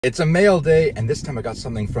It's a mail day, and this time I got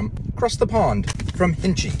something from across the pond, from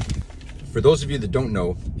Hinchy. For those of you that don't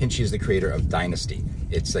know, Hinchy is the creator of Dynasty.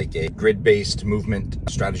 It's like a grid-based movement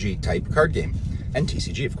strategy type card game, and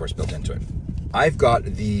TCG, of course, built into it. I've got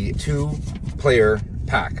the 2-player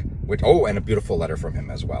pack, and a beautiful letter from him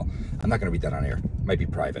as well. I'm not going to read that on air. Might be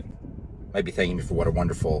private. Might be thanking me for what a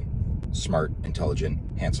wonderful, smart, intelligent,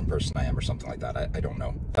 handsome person I am, or something like that. I don't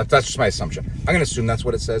know. That's just my assumption. I'm going to assume that's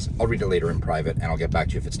what it says. I'll read it later in private, and I'll get back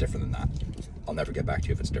to you if it's different than that. I'll never get back to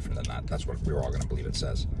you if it's different than that. That's what we're all going to believe it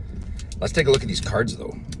says. Let's take a look at these cards,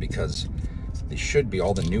 though, because they should be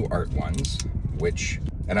all the new art ones,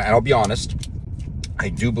 and I'll be honest, I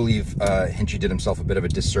do believe Hinchy did himself a bit of a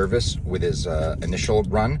disservice with his initial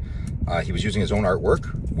run. He was using his own artwork,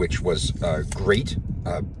 which was great.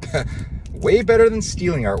 Way better than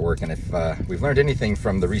stealing artwork, and if we've learned anything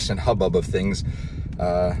from the recent hubbub of things,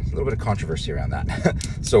 a little bit of controversy around that.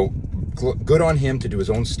 So good on him to do his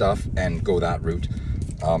own stuff and go that route.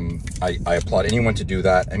 I applaud anyone to do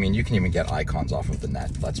that. I mean, you can even get icons off of the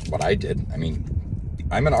net. That's what I did. I mean,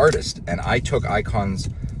 I'm an artist, and I took icons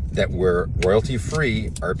that were royalty-free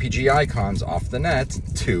RPG icons off the net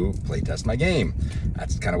to playtest my game.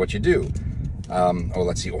 That's kind of what you do. Oh,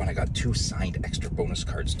 let's see. Oh, and I got 2 signed extra bonus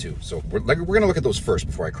cards too. So we're going to look at those first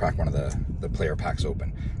before I crack one of the player packs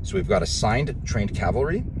open. So we've got a signed Trained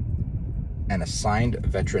Cavalry and a signed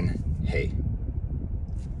Veteran Hay.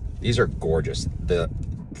 These are gorgeous. The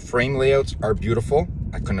frame layouts are beautiful.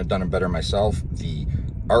 I couldn't have done it better myself. The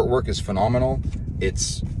artwork is phenomenal.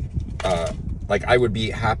 It's like, I would be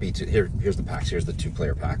happy to, here's the packs. Here's the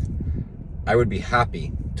 2-player pack. I would be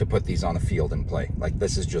happy to put these on the field and play. Like,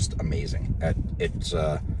 this is just amazing.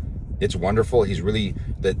 It's wonderful. He's really,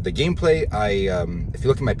 the gameplay, if you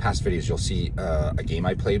look at my past videos, you'll see a game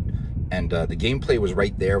I played, and the gameplay was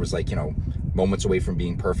right there. It was like, you know, moments away from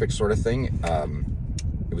being perfect sort of thing.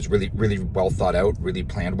 It was really, really well thought out, really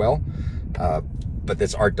planned well. But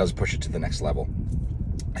this art does push it to the next level.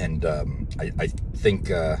 And I think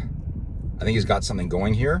he's got something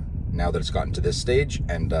going here now that it's gotten to this stage,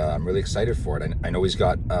 and I'm really excited for it. I know he's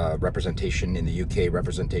got representation in the UK,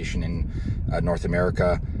 representation in North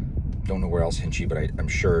America. Don't know where else, Hinchy, but I'm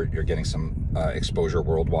sure you're getting some exposure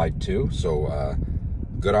worldwide too. So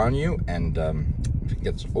good on you. And if we can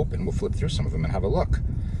get this open, we'll flip through some of them and have a look.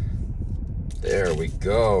 There we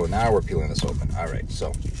go. Now we're peeling this open. All right,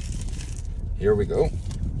 so here we go.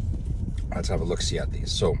 Let's have a look-see at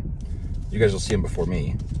these. So you guys will see them before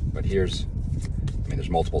me, but here's, I mean, there's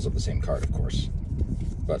multiples of the same card, of course,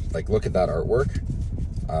 but like, look at that artwork.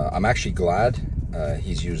 I'm actually glad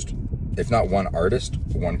he's used, if not one artist,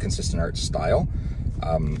 one consistent art style.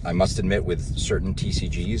 I must admit, with certain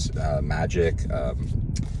TCGs, Magic,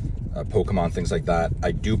 Pokemon, things like that,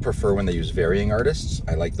 I do prefer when they use varying artists.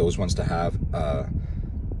 I like those ones to have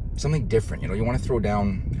something different. You know, you want to throw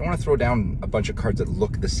down a bunch of cards that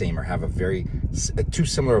look the same or have too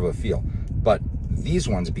similar of a feel. But these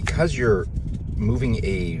ones, because you're moving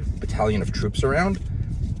a battalion of troops around,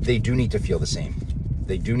 they do need to feel the same.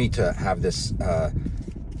 They do need to have this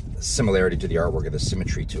similarity to the artwork, or the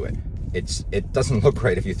symmetry to it. It doesn't look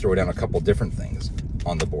right if you throw down a couple different things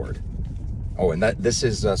on the board. Oh, and this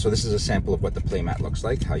is a sample of what the playmat looks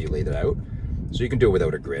like, how you laid it out. So you can do it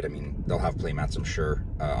without a grid. I mean, they'll have playmats, I'm sure,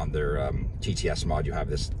 on their TTS mod. You have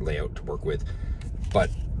this layout to work with, but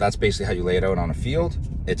that's basically how you lay it out on a field.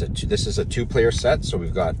 This is a 2-player set, so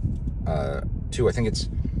we've got 2. I think it's,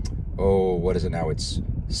 oh, what is it now? It's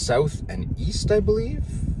South and East, I believe.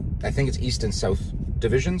 I think it's East and South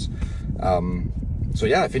divisions. So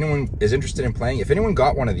yeah, if anyone is interested in playing, if anyone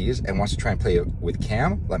got one of these and wants to try and play it with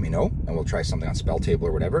Cam, let me know, and we'll try something on Spell Table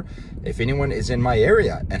or whatever. If anyone is in my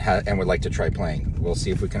area and would like to try playing, we'll see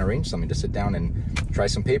if we can arrange something to sit down and try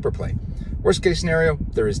some paper play. Worst case scenario,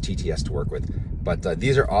 there is TTS to work with. But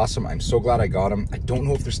these are awesome. I'm so glad I got them. I don't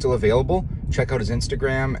know if they're still available. Check out his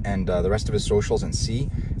Instagram and the rest of his socials and see.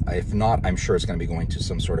 If not, I'm sure it's going to be going to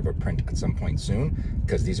some sort of a print at some point soon,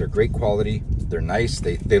 because these are great quality. They're nice.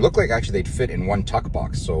 They look like actually they'd fit in one tuck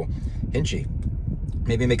box. So Hinchy,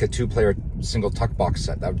 maybe make a 2-player single tuck box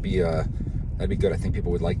set. That'd be good. I think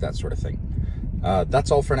people would like that sort of thing. That's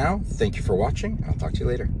all for now. Thank you for watching, and I'll talk to you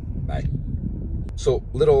later. Bye. So,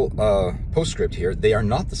 little postscript here. They are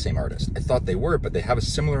not the same artist. I thought they were, but they have a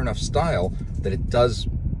similar enough style that it does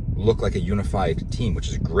look like a unified team, which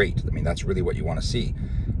is great. I mean, that's really what you want to see.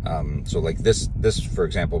 So like this, for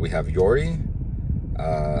example, we have Yori,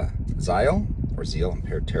 Zeal, or Zeal,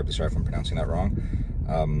 I'm terribly sorry if I'm pronouncing that wrong,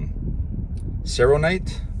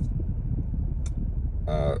 Seronite,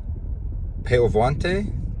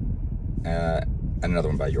 Peovante, and another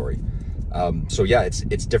one by Yori. So yeah,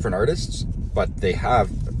 it's different artists, but they have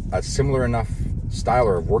a similar enough style,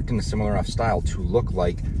 or have worked in a similar enough style to look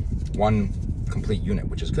like one complete unit,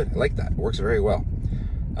 which is good. I like that. It works very well.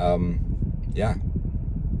 Yeah,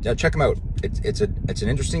 check them out. It's an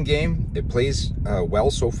interesting game. It plays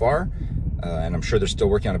well so far, and I'm sure they're still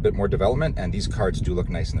working on a bit more development. And these cards do look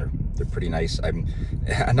nice, and they're pretty nice. On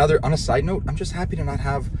a side note, I'm just happy to not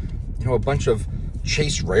have, you know, a bunch of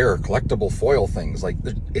chase rare collectible foil things. Like,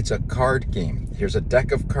 it's a card game. Here's a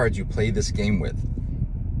deck of cards you play this game with.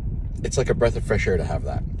 It's like a breath of fresh air to have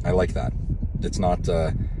that. I like that. It's not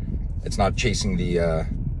chasing the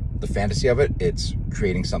fantasy of it. It's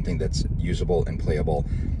creating something that's usable and playable,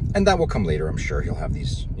 and that will come later. I'm sure he'll have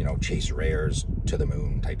these, you know, chase rares to the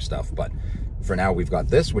moon type stuff, but for now we've got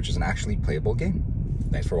this, which is an actually playable game.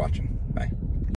 Thanks for watching. Bye.